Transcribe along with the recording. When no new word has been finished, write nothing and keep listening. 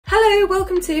Hello,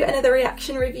 welcome to another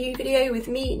reaction review video with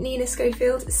me, Nina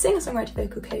Schofield, singer-songwriter,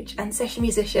 vocal coach and session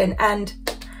musician and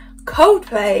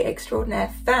Coldplay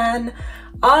extraordinaire fan.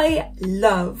 I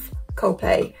love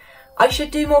Coldplay. I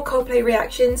should do more Coldplay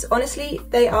reactions. Honestly,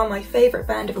 they are my favourite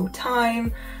band of all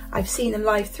time. I've seen them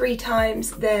live 3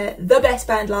 times. They're the best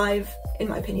band live, in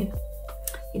my opinion.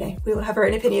 You know, we all have our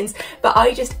own opinions, but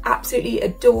I just absolutely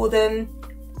adore them.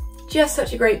 Just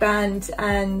such a great band,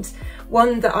 and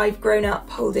one that I've grown up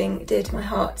holding dear to my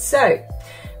heart. So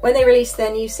when they released their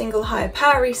new single Higher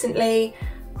Power recently,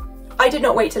 I did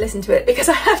not wait to listen to it because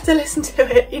I have to listen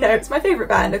to it. You know, it's my favourite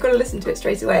band, I've got to listen to it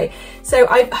straight away. So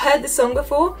I've heard the song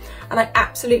before and I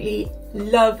absolutely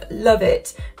love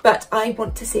it, but I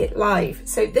want to see it live.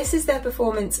 So this is their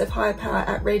performance of Higher Power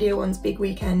at Radio 1's Big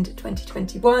Weekend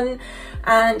 2021,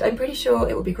 and I'm pretty sure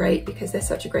it will be great because they're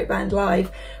such a great band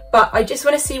live. But I just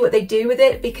want to see what they do with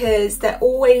it, because they're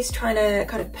always trying to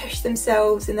kind of push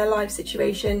themselves in their live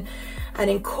situation and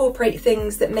incorporate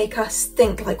things that make us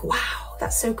think like, wow,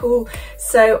 that's so cool.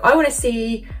 So I want to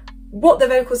see what the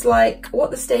vocals like,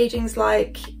 what the staging's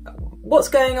like, what's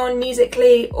going on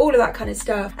musically, all of that kind of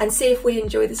stuff, and see if we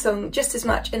enjoy the song just as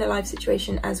much in a live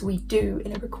situation as we do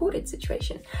in a recorded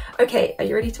situation. Okay, are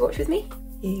you ready to watch with me?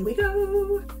 Here we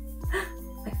go.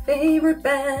 My favourite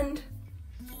band.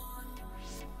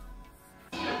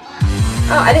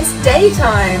 Oh, and it's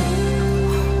daytime.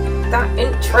 That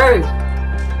intro.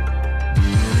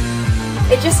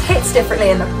 It just hits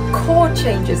differently and the chord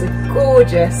changes are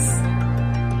gorgeous.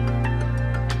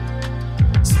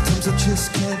 Sometimes I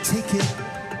just can't take it.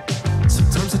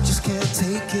 Sometimes I just can't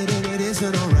take it, and it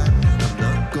isn't alright. I'm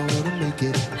not gonna make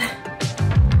it.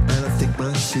 And I think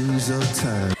my shoes are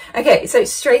tied. Okay, so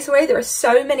straight away there are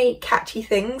so many catchy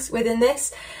things within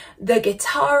this. The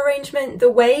guitar arrangement,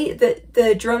 the way that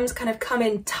the drums kind of come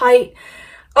in tight.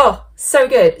 Oh, so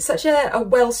good. Such a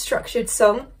well-structured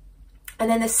song. And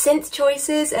then the synth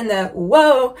choices and the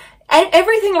whoa, and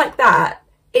everything like that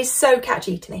is so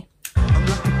catchy to me. I'm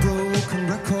like a broken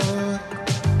record.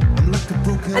 I'm like a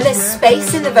broken and there's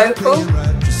space in the vocal.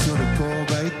 Just sort of pour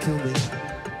right to me.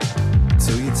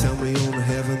 Till you tell me on the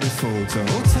heavenly phone to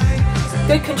hold tight.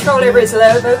 Good control over his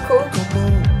lower vocal.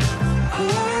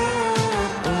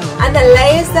 And the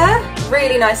layers there,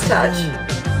 really nice touch.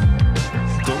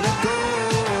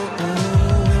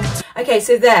 Okay,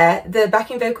 so there, the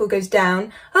backing vocal goes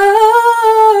down,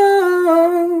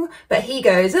 oh, but he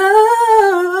goes,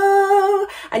 oh,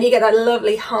 and you get that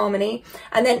lovely harmony.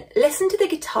 And then listen to the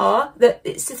guitar,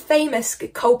 it's the famous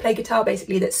Coldplay guitar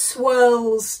basically that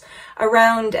swirls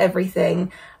around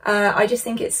everything. I just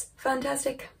think it's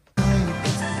fantastic.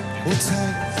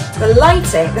 The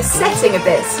lighting, the setting of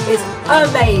this is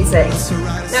amazing.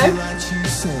 No?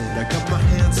 I got my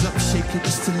hands up shaking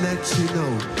just to let you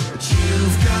know that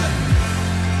you've got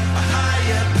a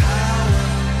higher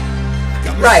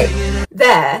power. Right,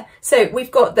 there. So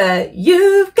we've got the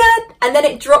you've got, and then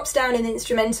it drops down in the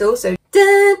instrumental. So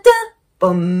da da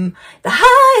boom, the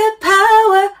higher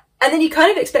power, and then you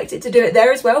kind of expect it to do it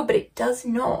there as well, but it does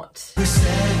not.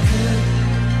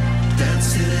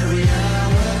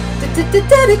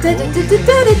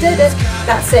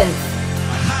 That synth.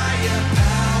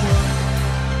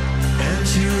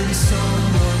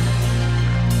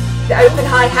 The open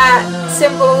hi-hat,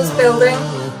 cymbals building,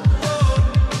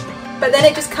 but then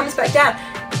it just comes back down.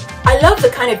 I love the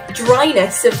kind of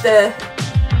dryness of the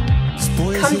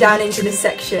come down into this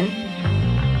section.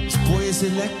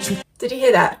 Did you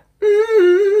hear that?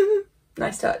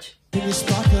 Nice touch.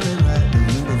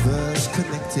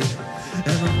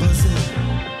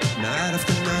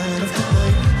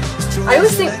 I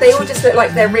always think they all just look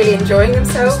like they're really enjoying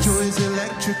themselves.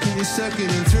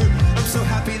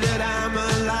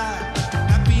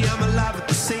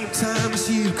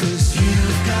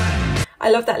 I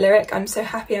love that lyric, I'm so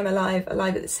happy I'm alive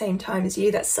at the same time as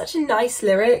you. That's such a nice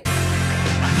lyric.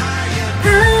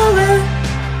 Power.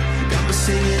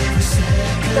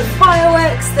 The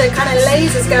fireworks, the kind of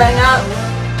lasers going up.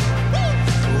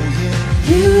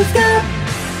 You've got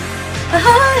a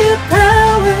higher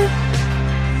power.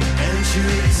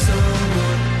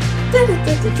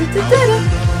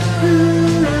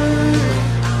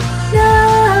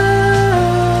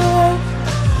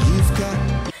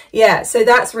 Yeah, so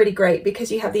that's really great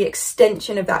because you have the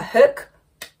extension of that hook,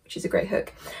 which is a great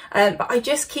hook. But I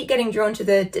just keep getting drawn to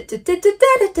the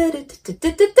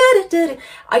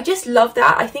I just love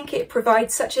that. I think it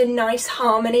provides such a nice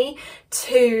harmony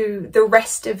to the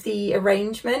rest of the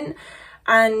arrangement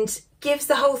and gives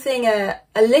the whole thing a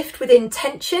lift with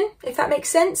intention, if that makes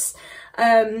sense.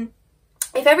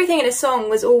 If everything in a song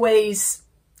was always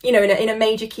you know, in a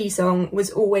major key song was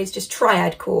always just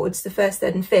triad chords, the first,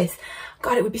 third and fifth.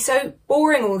 God, it would be so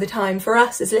boring all the time for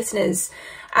us as listeners.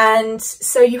 And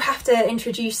so you have to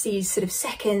introduce these sort of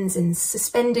seconds and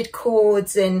suspended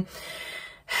chords and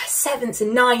sevenths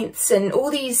and ninths and all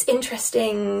these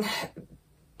interesting,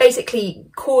 basically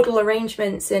chordal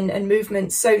arrangements and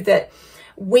movements, so that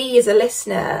we as a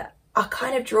listener are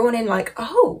kind of drawn in like,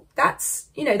 oh, that's,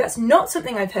 you know, that's not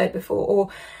something I've heard before, or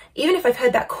even if I've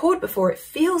heard that chord before, it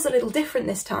feels a little different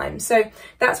this time. So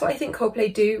that's what I think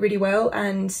Coldplay do really well,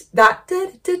 and that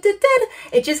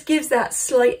it just gives that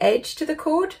slight edge to the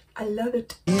chord. I love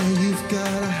it.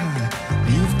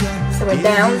 So we're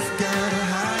down,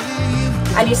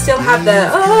 and you still have the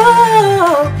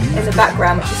oh in the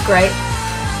background, which is great.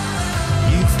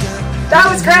 That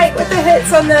was great with the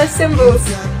hits on the cymbals.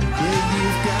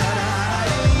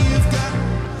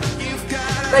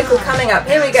 Vocal coming up,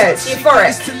 here we go, it's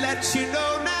euphoric.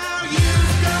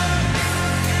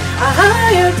 A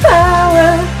higher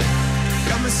power.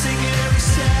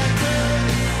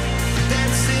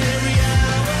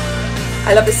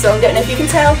 I love this song, don't know if you can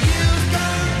tell. A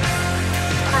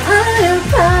higher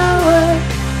power.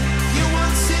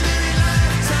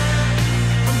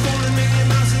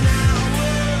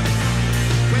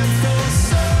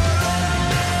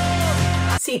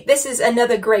 See, this is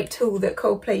another great tool that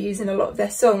Coldplay use in a lot of their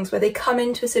songs, where they come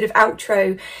into a sort of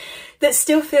outro that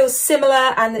still feels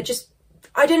similar, and that just,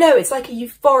 I don't know, it's like a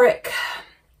euphoric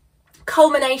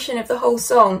culmination of the whole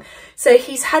song. So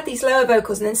he's had these lower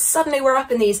vocals, and then suddenly we're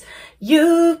up in these,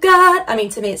 you've got, I mean,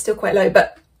 to me it's still quite low,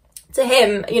 but to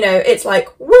him, you know, it's like,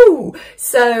 woo!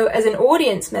 So as an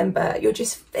audience member, you're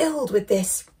just filled with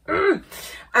this.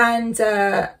 And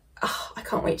oh, I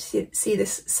can't wait to see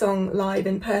this song live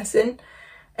in person.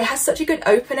 It has such a good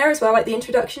opener as well, like the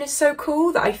introduction is so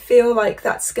cool that I feel like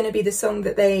that's going to be the song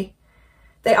that they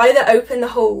either open the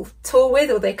whole tour with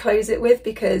or they close it with,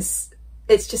 because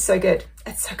it's just so good.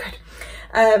 It's so good.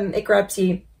 It grabs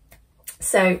you.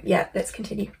 So yeah, let's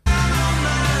continue.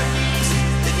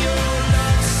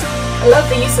 I love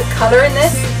the use of colour in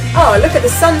this. Oh, look at the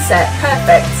sunset,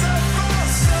 perfect.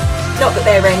 Not that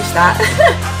they arranged that.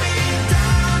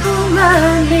 On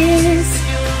my knees.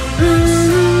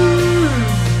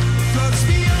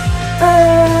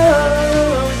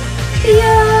 Oh,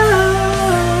 yeah.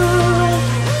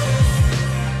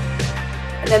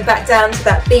 And then back down to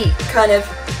that beat, kind of.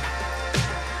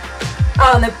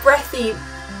 Oh, and the breathy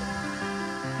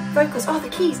vocals. Oh, the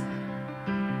keys.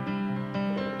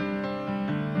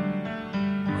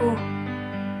 Oh.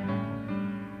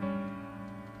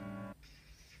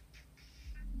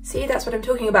 See, that's what I'm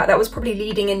talking about. That was probably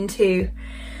leading into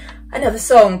another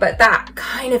song, but that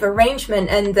kind of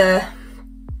arrangement and the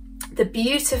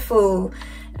beautiful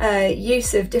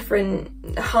use of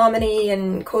different harmony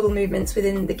and chordal movements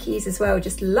within the keys as well,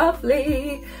 just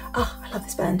lovely. Oh, I love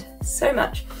this band so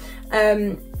much.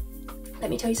 Let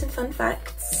me tell you some fun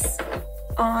facts.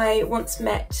 I once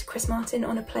met Chris Martin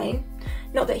on a plane.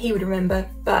 Not that he would remember,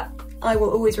 but I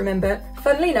will always remember.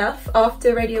 Funnily enough,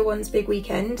 after Radio 1's big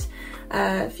weekend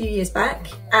a few years back,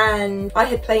 and I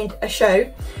had played a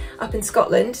show up in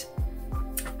Scotland,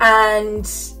 and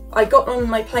I got on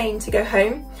my plane to go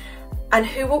home, and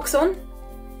who walks on?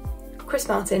 Chris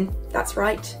Martin, that's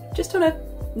right, just on a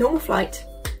normal flight.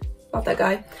 Love that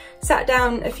guy. Sat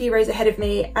down a few rows ahead of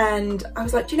me, and I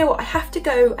was like, do you know what, I have to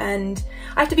go, and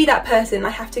I have to be that person. I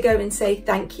have to go and say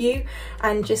thank you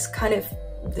and just kind of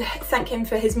thank him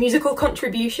for his musical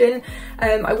contribution.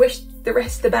 I wish the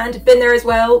rest of the band had been there as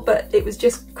well, but it was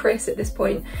just Chris at this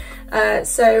point.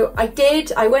 So I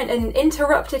did. I went and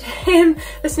interrupted him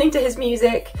listening to his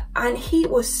music, and he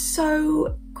was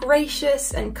so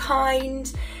gracious and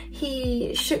kind.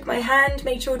 He shook my hand,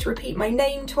 made sure to repeat my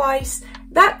name twice.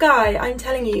 That guy, I'm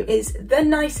telling you, is the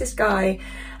nicest guy,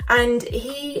 and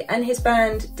he and his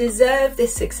band deserve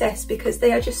this success because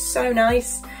they are just so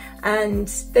nice, and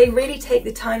they really take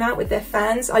the time out with their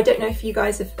fans. I don't know if you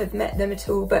guys have met them at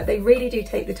all, but they really do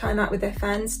take the time out with their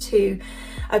fans to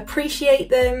appreciate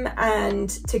them and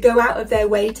to go out of their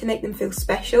way to make them feel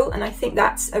special. And I think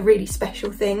that's a really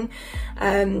special thing,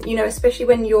 you know, especially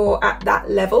when you're at that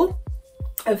level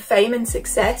of fame and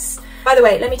success. By the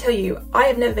way, let me tell you, I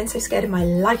have never been so scared in my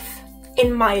life.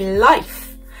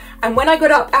 And when I got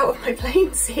up out of my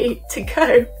plane seat to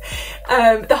go,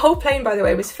 the whole plane, by the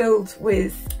way, was filled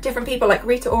with different people. Like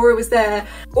Rita Ora was there,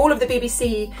 all of the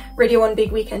BBC Radio 1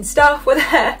 Big Weekend staff were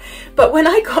there. But when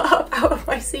I got up out of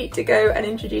my seat to go and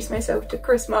introduce myself to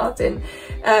Chris Martin,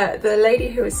 the lady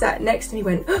who was sat next to me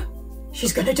went,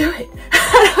 she's gonna do it. And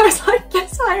I was like,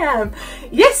 yes I am,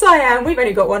 yes I am, we've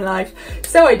only got one life.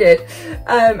 So I did,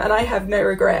 and I have no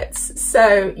regrets.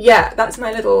 So yeah, that's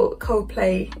my little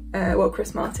Coldplay, well,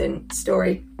 Chris Martin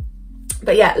story.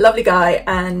 But yeah, lovely guy,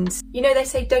 and you know they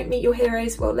say don't meet your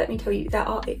heroes. Well, let me tell you, there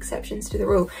are exceptions to the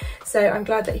rule. So I'm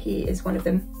glad that he is one of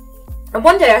them. And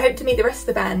one day I hope to meet the rest of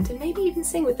the band and maybe even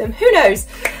sing with them, who knows?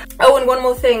 Oh, and one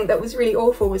more thing that was really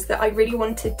awful was that I really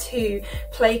wanted to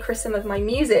play Chris some of my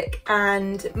music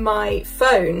and my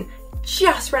phone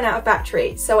just ran out of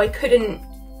battery, so I couldn't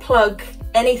plug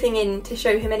anything in to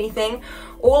show him anything.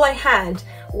 All I had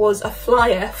was a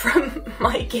flyer from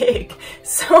my gig,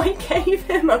 so I gave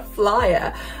him a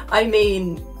flyer. I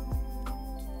mean,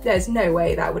 there's no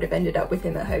way that would have ended up with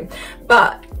him at home.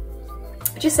 But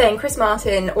just saying, Chris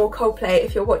Martin or Coldplay,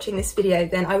 if you're watching this video,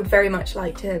 then I would very much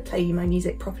like to play you my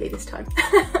music properly this time.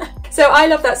 So I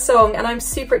love that song, and I'm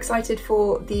super excited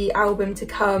for the album to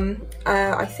come.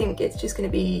 I think it's just going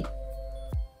to be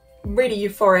really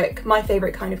euphoric, my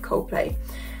favourite kind of Coldplay.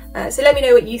 So let me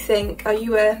know what you think. Are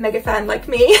you a mega fan like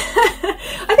me?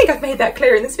 I think I've made that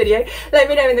clear in this video. Let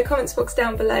me know in the comments box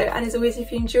down below, and as always,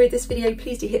 if you enjoyed this video,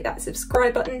 please do hit that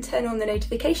subscribe button, turn on the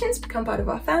notifications, become part of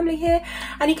our family here.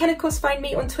 And you can of course find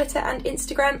me on Twitter and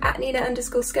Instagram at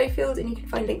Nina_Schofield, and you can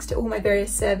find links to all my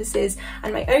various services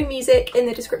and my own music in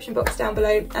the description box down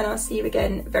below, and I'll see you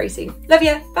again very soon. Love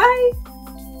ya, bye!